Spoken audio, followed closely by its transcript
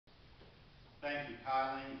Thank you,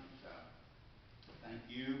 Kylie. Thank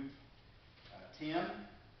you, Tim.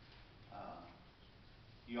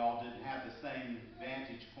 You all didn't have the same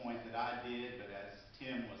vantage point that I did, but as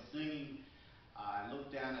Tim was singing, I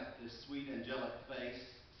looked down at this sweet angelic face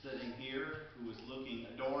sitting here who was looking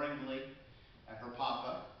adoringly at her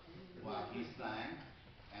papa while he sang.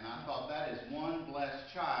 And I thought that is one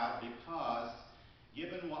blessed child, because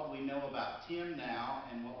given what we know about Tim now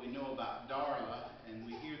and what we know about Darla, and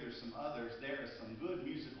we hear there's some others, there is some good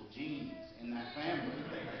musical genes in that family.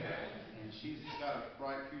 And she's got a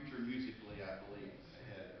bright future musically, I believe,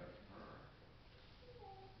 ahead of her.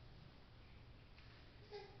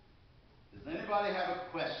 Does anybody have a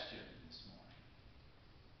question this morning?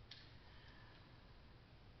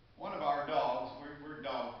 One of our dogs, we're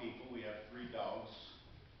dog people, we have 3 dogs.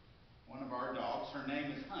 One of our dogs, her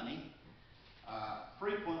name is Honey,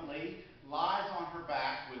 frequently lies on her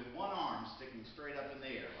back with one arm sticking straight up in the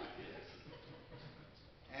air like this.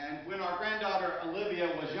 And when our granddaughter Olivia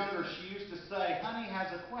was younger, she used to say, "Honey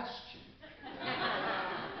has a question."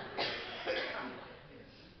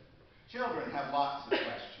 Children have lots of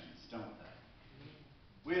questions, don't they?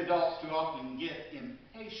 We adults too often get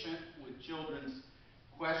impatient with children's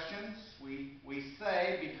questions. We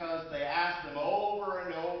say, because they ask them over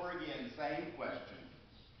and over again, same question.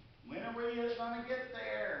 When are we going to get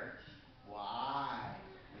there? Why?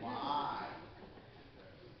 Why?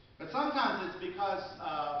 But sometimes it's because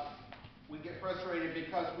we get frustrated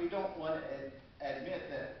because we don't want to admit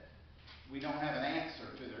that we don't have an answer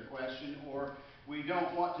to their question, or we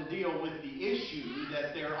don't want to deal with the issue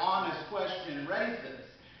that their honest question raises.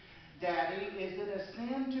 Daddy, is it a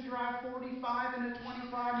sin to drive 45 in a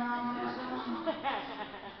 25-mile-an-hour zone?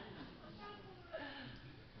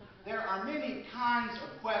 There are many kinds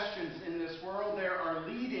of questions in this world. There are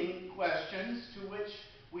leading questions to which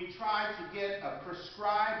we try to get a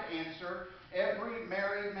prescribed answer. Every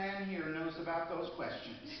married man here knows about those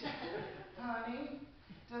questions. Honey,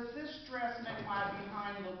 does this dress make my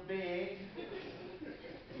behind look big?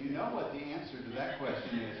 You know what the answer to that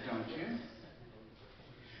question is, don't you?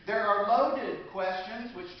 There are loaded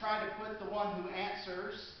questions which try to put the one who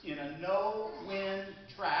answers in a no-win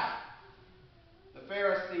trap. The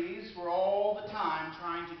Pharisees were all the time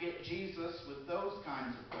trying to get Jesus with those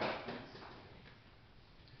kinds of questions.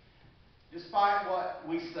 Despite what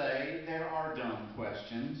we say, there are dumb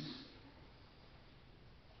questions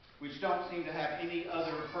which don't seem to have any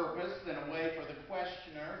other purpose than a way for the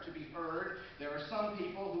questioner to be heard. There are some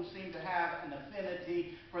people who seem to have an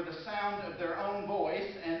affinity for the sound of their own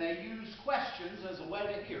voice, and they use questions as a way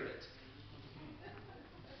to hear it.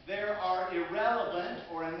 There are irrelevant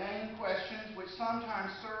or inane questions which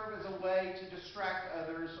sometimes serve as a way to distract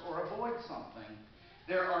others or avoid something.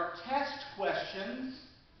 There are test questions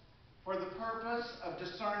for the purpose of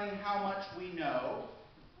discerning how much we know.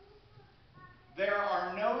 There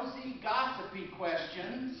are nosy, gossipy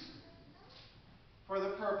questions for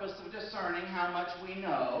the purpose of discerning how much we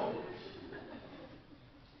know.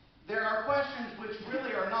 There are questions which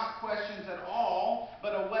really are not questions at all,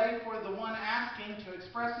 but a way for the one asking to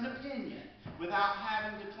express an opinion without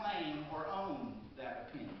having to claim or own that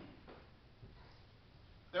opinion.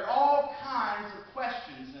 There are all kinds of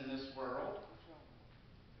questions in this world.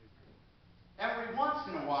 Every once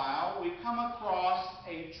in a while, we come across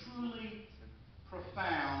a truly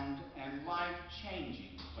profound and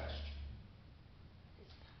life-changing question.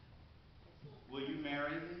 Will you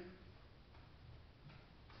marry me?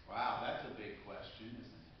 Wow, that's a big question,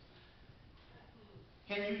 isn't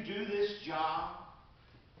it? Can you do this job?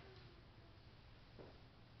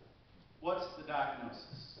 What's the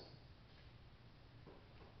diagnosis?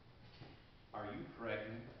 Are you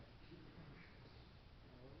pregnant?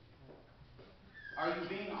 Are you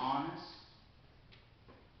being honest?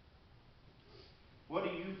 What do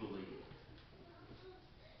you believe?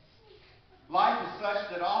 Life is such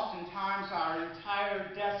that oftentimes our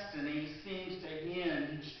entire destiny seems to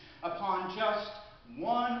hinge upon just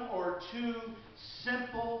one or two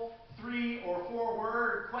simple 3 or 4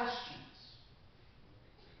 word questions.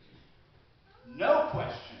 No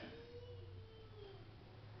question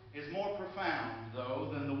is more profound, though,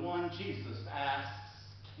 than the one Jesus asks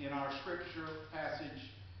in our scripture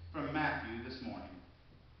passage from Matthew this morning.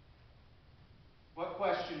 What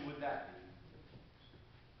question would that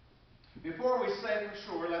be? Before we say for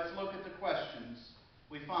sure, let's look at the questions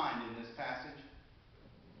we find in this passage.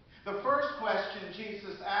 The first question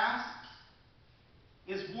Jesus asks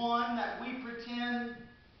is one that we pretend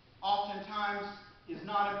oftentimes is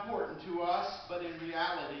not important to us, but in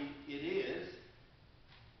reality it is.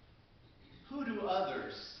 Who do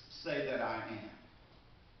others say that I am?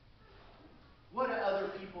 What do other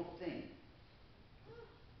people think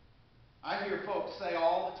I hear folks say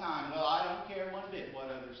all the time, well, I don't care one bit what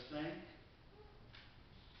others think.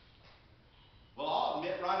 Well, I'll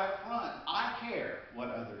admit right up front, I care what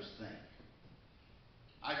others think.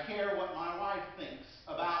 I care what my wife thinks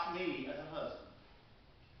about me as a husband.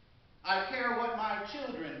 I care what my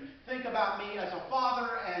children think about me as a father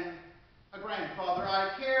and a grandfather.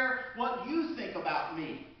 I care what you think about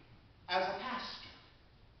me as a pastor.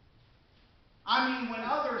 I mean, when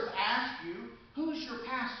others ask you, who's your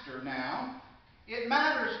pastor now? It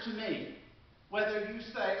matters to me whether you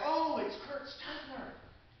say, oh, it's Kurt Stutler,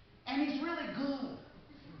 and he's really good.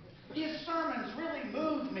 His sermons really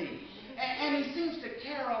move me, and he seems to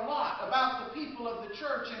care a lot about the people of the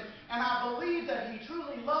church, and I believe that he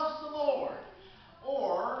truly loves the Lord.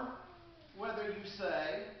 Or whether you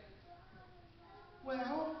say,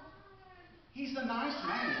 well, he's a nice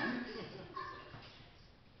man,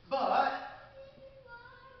 but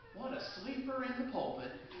what a sleeper in the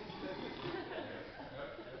pulpit.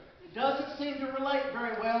 Doesn't seem to relate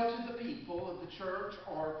very well to the people of the church,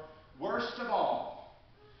 or worst of all,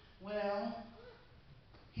 well,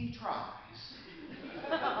 he tries.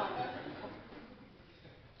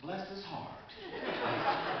 Bless his heart.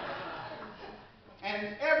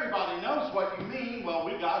 And everybody knows what you mean. Well,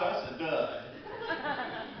 we got us a dud.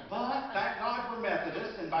 But thank God we're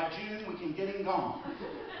Methodists, and by June we can get him gone.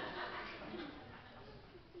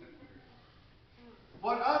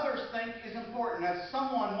 What others think is important. As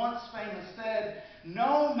someone once famous said,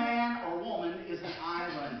 no man or woman is an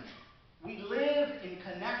island. We live in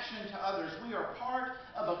connection to others. We are part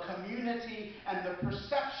of a community, and the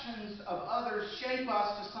perceptions of others shape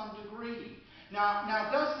us to some degree. Now,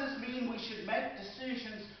 does this mean we should make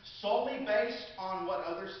decisions solely based on what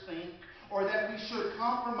others think, or that we should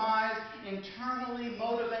compromise internally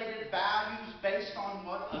motivated values based on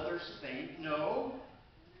what others think? No.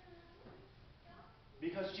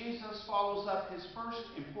 Because Jesus follows up his first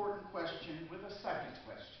important question with a second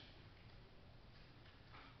question.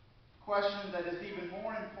 Question that is even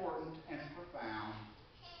more important and profound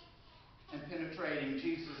and penetrating.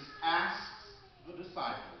 Jesus asks the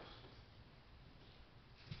disciples,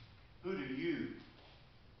 who do you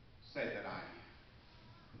say that I am?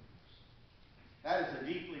 That is a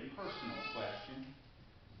deeply personal question.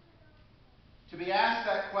 To be asked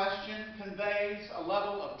that question conveys a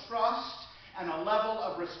level of trust and a level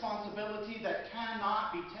of responsibility that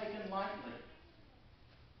cannot be taken lightly.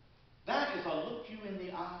 That is a look you in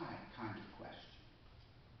the eye kind of question.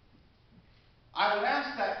 I would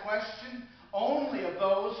ask that question only of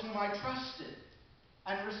those whom I trusted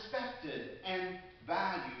and respected and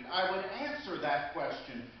valued. I would answer that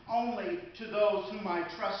question only to those whom I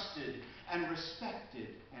trusted and respected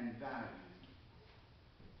and valued.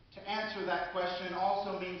 To answer that question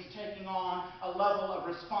also means taking on a level of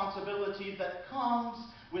responsibility that comes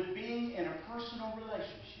with being in a personal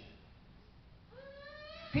relationship.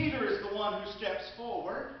 Peter is the one who steps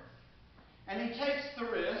forward, and he takes the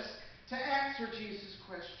risk to answer Jesus'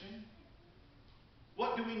 question.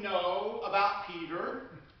 What do we know about Peter?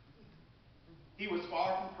 He was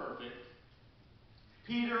far from perfect.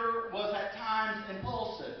 Peter was at times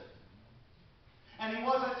impulsive, and he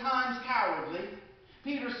was at times cowardly.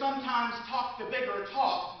 Peter sometimes talked a bigger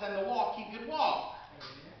talk than the walk he could walk.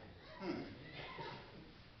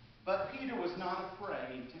 But Peter was not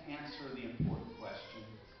afraid to answer the important question.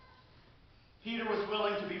 Peter was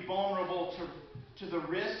willing to be vulnerable to the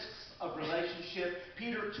risks of relationship.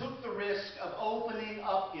 Peter took the risk of opening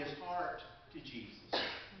up his heart to Jesus.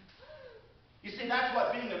 You see, that's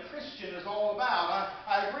what being a Christian is all about.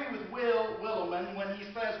 I agree with Will Willimon when he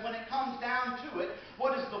says, when it comes down to it,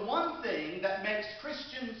 what is the one thing that makes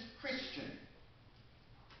Christians Christian?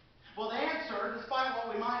 Well, the answer, despite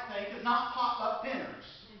what we might think, is not potluck dinners.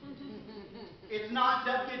 It's not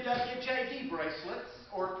WWJD bracelets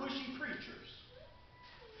or pushy preachers.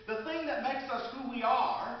 The thing that makes us who we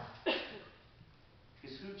are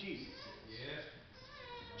is who Jesus is. Yes.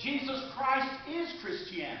 Jesus Christ is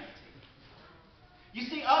Christianity. You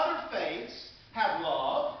see, other faiths have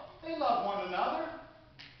love. They love one another.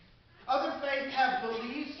 Other faiths have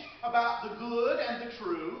beliefs about the good and the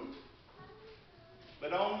truth.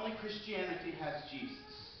 But only Christianity has Jesus.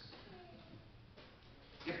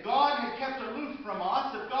 If God had kept aloof from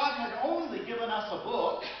us, if God had only given us a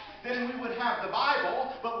book, then we would have the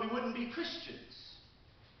Bible, but we wouldn't be Christians.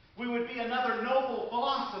 We would be another noble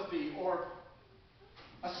philosophy or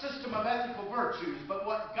a system of ethical virtues. But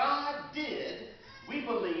what God did, we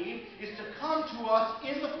believe, is to come to us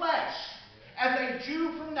in the flesh as a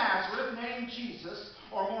Jew from Nazareth named Jesus,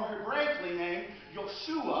 or more Hebraically named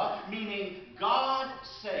Yeshua, meaning God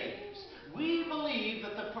saves. We believe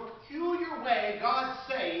that the peculiar way God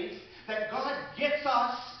saves, that God gets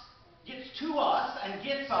to us and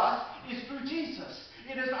gets us is through Jesus.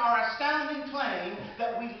 It is our astounding claim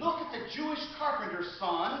that we look at the Jewish carpenter's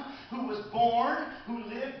son who was born, who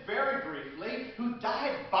lived very briefly, who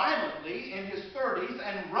died violently in his 30s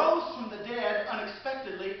and rose from the dead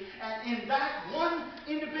unexpectedly. And in that one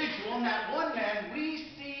individual, in that one man, we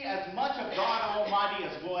see as much of God Almighty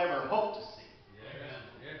as we'll ever hope to see.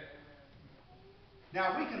 Yeah.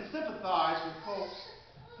 Now, we can sympathize with folks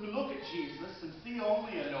who look at Jesus and see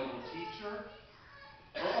only a noble teacher,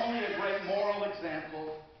 or only a great moral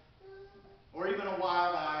example, or even a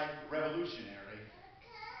wild-eyed revolutionary.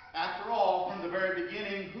 After all, from the very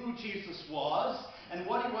beginning, who Jesus was and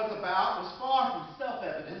what he was about was far from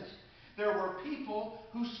self-evident. There were people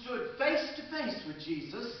who stood face to face with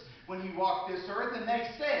Jesus when he walked this earth, and they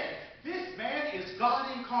said, "This man is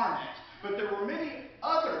God incarnate." But there were many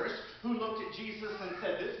others who looked at Jesus and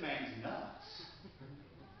said, "This man's nuts."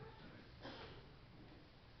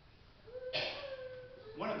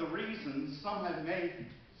 One of the reasons some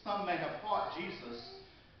may have thought Jesus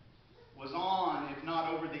was on, if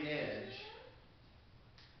not over the edge,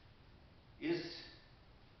 is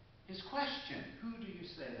his question, "Who do you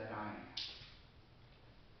say that I am?"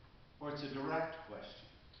 Or it's a direct question.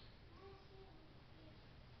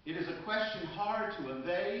 It is a question hard to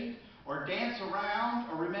evade or dance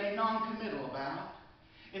around or remain non-committal about.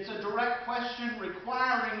 It's a direct question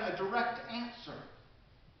requiring a direct answer.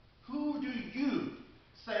 Who do you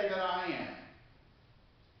say that I am?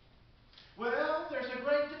 Well, there's a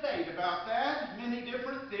great debate about that. Many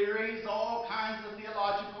different theories, all kinds of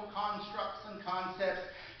theological constructs and concepts.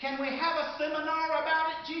 Can we have a seminar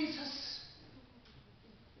about it, Jesus?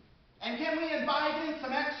 And can we invite in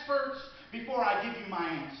some experts before I give you my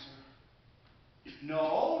answer?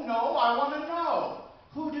 No, I want to know.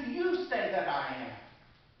 Who do you say that I am?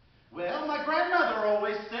 Well, my grandmother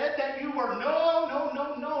always said that you were no.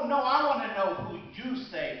 I want to know who you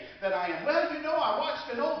say that I am. Well, I watched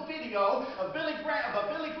an old video of a Billy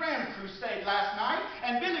Graham crusade last night,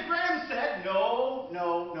 and Billy Graham said, no.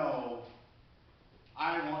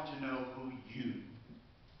 I want to know who you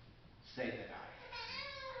say that I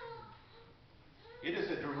am. It is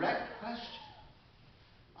a direct question,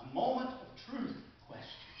 a moment of truth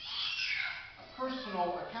question, a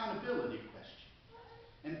personal accountability question.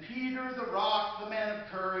 And Peter, the rock, the man of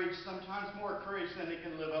courage, sometimes more courage than he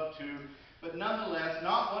can live up to, but nonetheless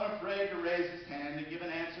not one afraid to raise his hand and give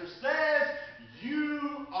an answer, says,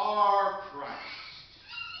 "You are Christ."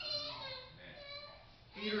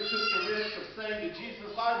 Peter took the risk of saying to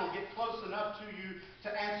Jesus, "I will get close enough to you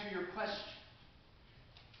to answer your question.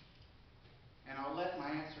 And I'll let my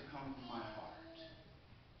answer come from my heart."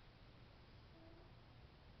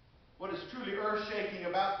 What is truly earth-shaking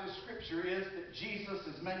about this scripture is that Jesus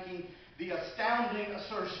is making the astounding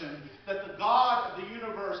assertion that the God of the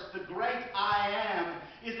universe, the great I Am,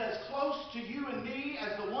 is as close to you and me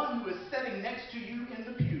as the one who is sitting next to you in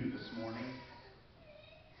the pew this morning,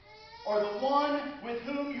 or the one with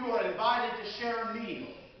whom you are invited to share a meal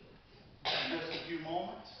in just a few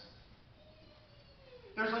moments.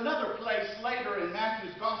 There's another place later in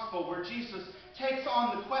Matthew's Gospel where Jesus takes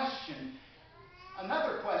on the question,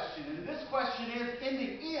 another question, and this question is, in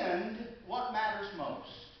the end, what matters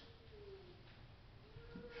most?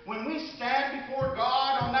 When we stand before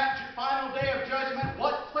God on that final day of judgment,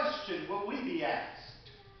 what question will we be asked?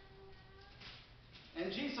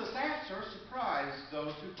 And Jesus' answer surprised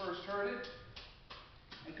those who first heard it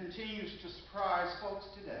and continues to surprise folks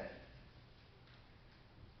today.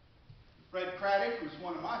 Fred Craddock, who's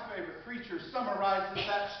one of my favorite preachers, summarizes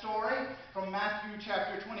that story from Matthew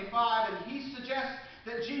chapter 25, and he suggests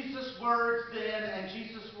that Jesus' words then and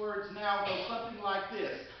Jesus' words now go something like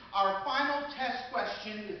this. Our final test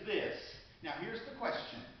question is this. Now, here's the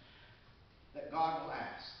question that God will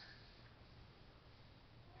ask.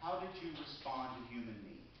 How did you respond to human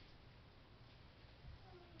need?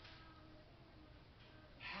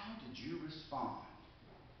 How did you respond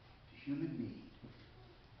to human need?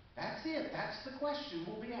 That's it. That's the question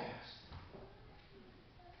we'll be asked.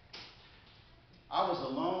 I was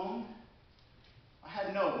alone. I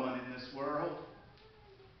had no one in this world.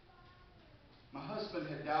 My husband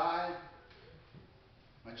had died.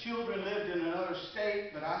 My children lived in another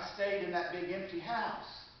state, but I stayed in that big empty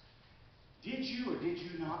house. Did you or did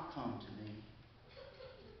you not come to me?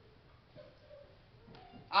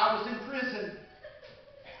 I was in prison.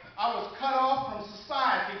 I was cut off from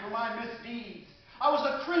society for my misdeeds. I was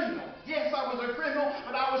a criminal. Yes, I was a criminal,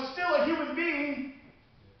 but I was still a human being.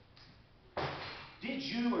 Did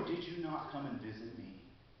you or did you not come and visit me?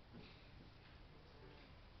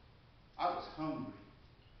 I was hungry.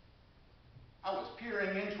 I was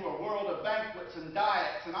peering into a world banquets and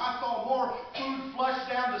diets, and I saw more food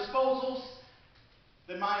flushed down disposals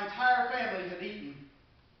than my entire family had eaten.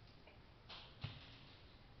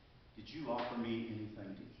 Did you offer me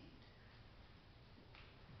anything to eat?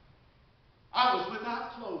 I was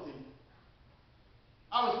without clothing.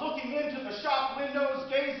 I was looking into the shop windows,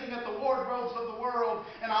 gazing at the wardrobes of the world,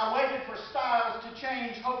 and I waited for styles to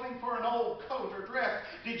change, hoping for an old coat or dress.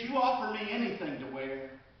 Did you offer me anything to wear?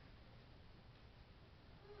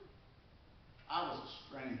 I was a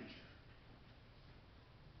stranger.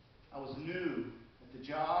 I was new at the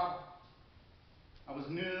job. I was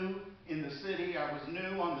new in the city. I was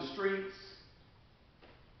new on the streets.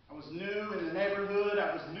 I was new in the neighborhood.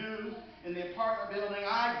 I was new in the apartment building.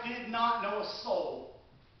 I did not know a soul.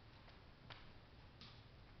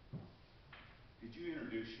 Did you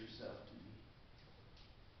introduce yourself to me?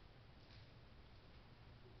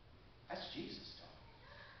 That's Jesus talking.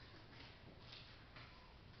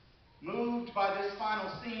 Moved by this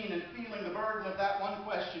final scene and feeling the burden of that one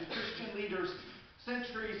question, Christian leaders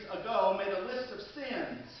centuries ago made a list of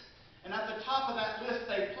sins. And at the top of that list,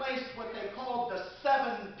 they placed what they called the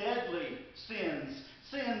 7 deadly sins.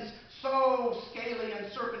 Sins so scaly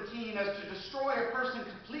and serpentine as to destroy a person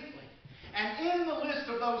completely. And in the list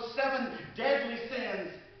of those 7 deadly sins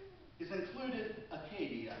is included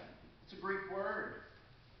Acadia. It's a Greek word.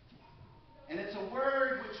 And it's a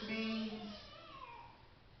word which means,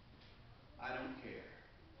 I don't care.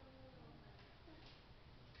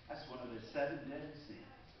 That's one of the 7 deadly sins.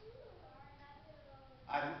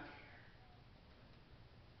 I don't care.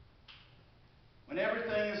 When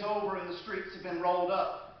everything is over and the streets have been rolled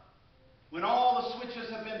up, when all the switches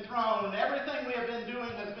have been thrown and everything we have been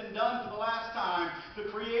doing has been done for the last time, the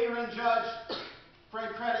Creator and Judge,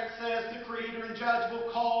 Fred Craddock says, the Creator and Judge will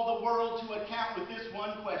call the world to account with this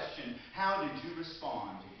one question: how did you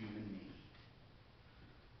respond to human need?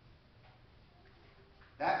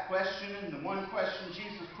 That question and the one question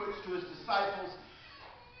Jesus puts to his disciples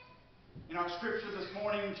in our scripture this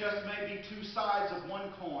morning just may be 2 sides of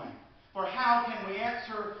one coin. For how can we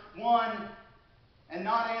answer one and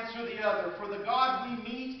not answer the other? For the God we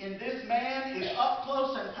meet in this man is up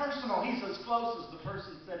close and personal. He's as close as the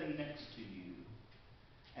person sitting next to you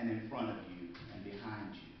and in front of you and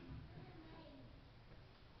behind you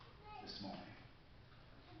this morning.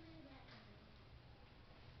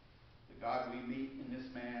 The God we meet in this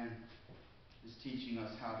man is teaching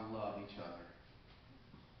us how to love each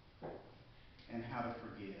other and how to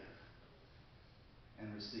forgive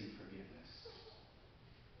and receive forgiveness.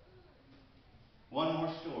 One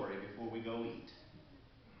more story before we go eat.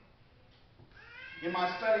 In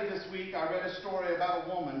my study this week, I read a story about a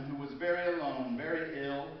woman who was very alone, very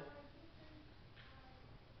ill.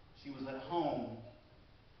 She was at home,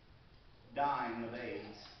 dying of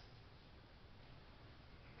AIDS.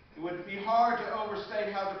 It would be hard to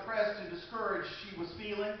overstate how depressed and discouraged she was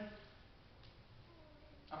feeling.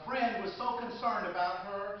 A friend was so concerned about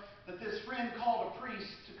her that this friend called a priest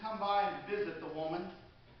to come by and visit the woman.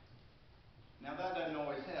 Now that doesn't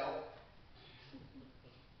always help,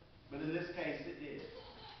 but in this case it did.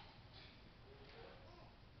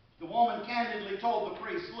 The woman candidly told the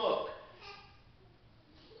priest, "Look,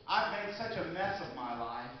 I've made such a mess of my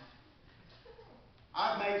life.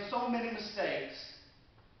 I've made so many mistakes.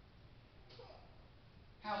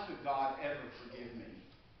 How could God ever forgive me?"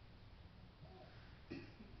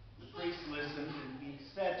 The priest listened and he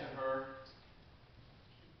said to her,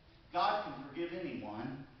 "God can forgive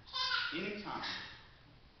anyone, anytime.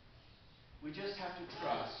 We just have to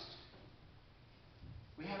trust.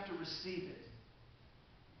 We have to receive it.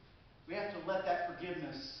 We have to let that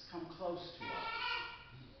forgiveness come close to us."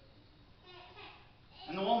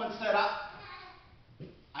 And the woman said,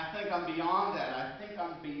 I think I'm beyond that. I think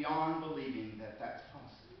I'm beyond believing that that's possible."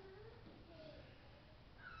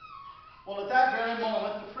 Well, at that very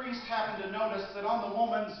moment, the priest happened to notice that on the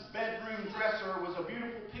woman's bedroom dresser was a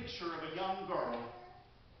beautiful picture of a young girl.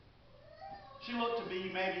 She looked to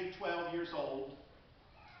be maybe 12 years old.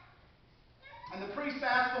 And the priest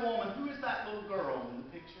asked the woman, "Who is that little girl in the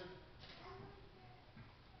picture?"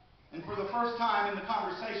 And for the first time in the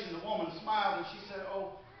conversation, the woman smiled and she said,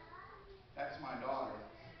 "Oh, that's my daughter.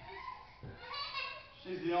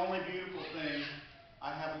 She's the only beautiful thing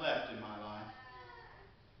I have left in my life."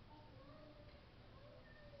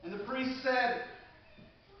 And the priest said,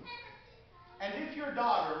 "And if your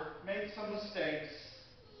daughter made some mistakes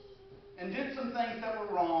and did some things that were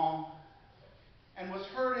wrong and was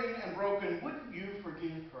hurting and broken, wouldn't you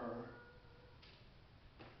forgive her?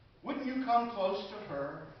 Wouldn't you come close to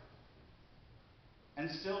her and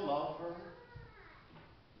still love her?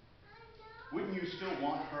 Wouldn't you still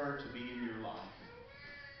want her to be in your life?"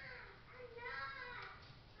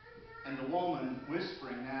 And the woman,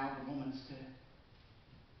 whispering now, the woman said,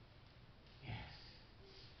 yes,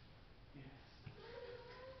 yes,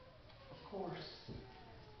 of course,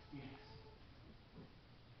 yes.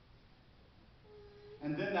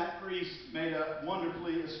 And then that priest made a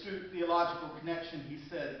wonderfully astute theological connection. He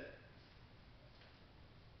said,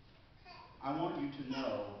 I want you to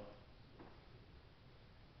know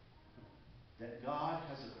that God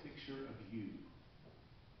has a picture of you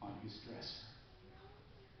on his dresser.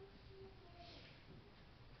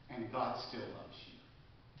 And God still loves you.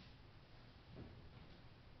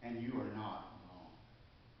 And you are not alone.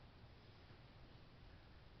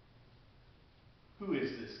 Who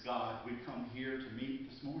is this God we come here to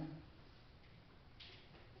meet this morning?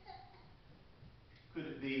 Could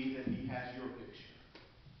it be that he has your picture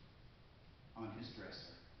on his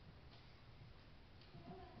dresser?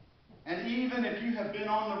 And even if you have been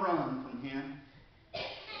on the run from him,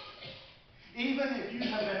 even if you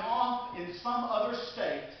have been off in some other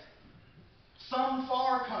state, some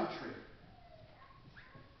far country,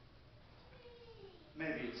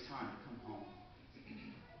 maybe it's time to come home.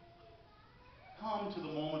 Come to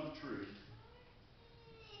the moment of truth.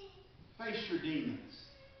 Face your demons,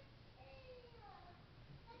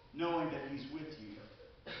 knowing that he's with you.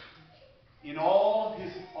 In all of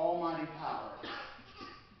his almighty power,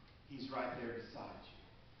 he's right there beside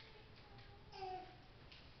you.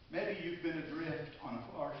 Maybe you've been adrift on a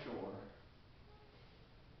far shore,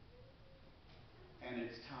 and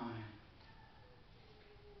it's time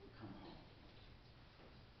to come home.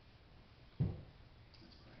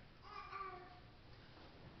 Let's pray.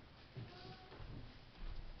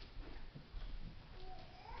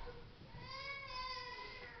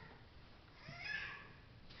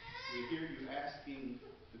 We hear you asking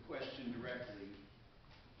the question directly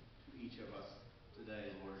to each of us today,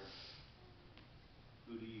 Lord.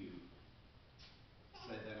 Who do you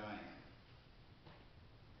say that I am?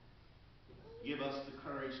 Give us the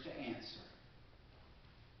courage to answer.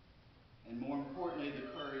 And more importantly, the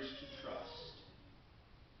courage to trust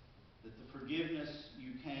that the forgiveness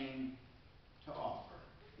you came to offer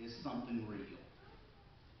is something real.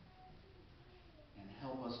 And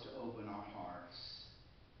help us to open our hearts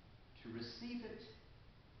to receive it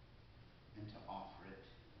and to offer it.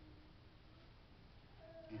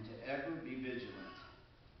 And to ever be vigilant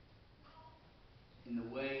in the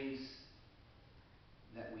ways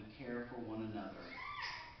that we care for one another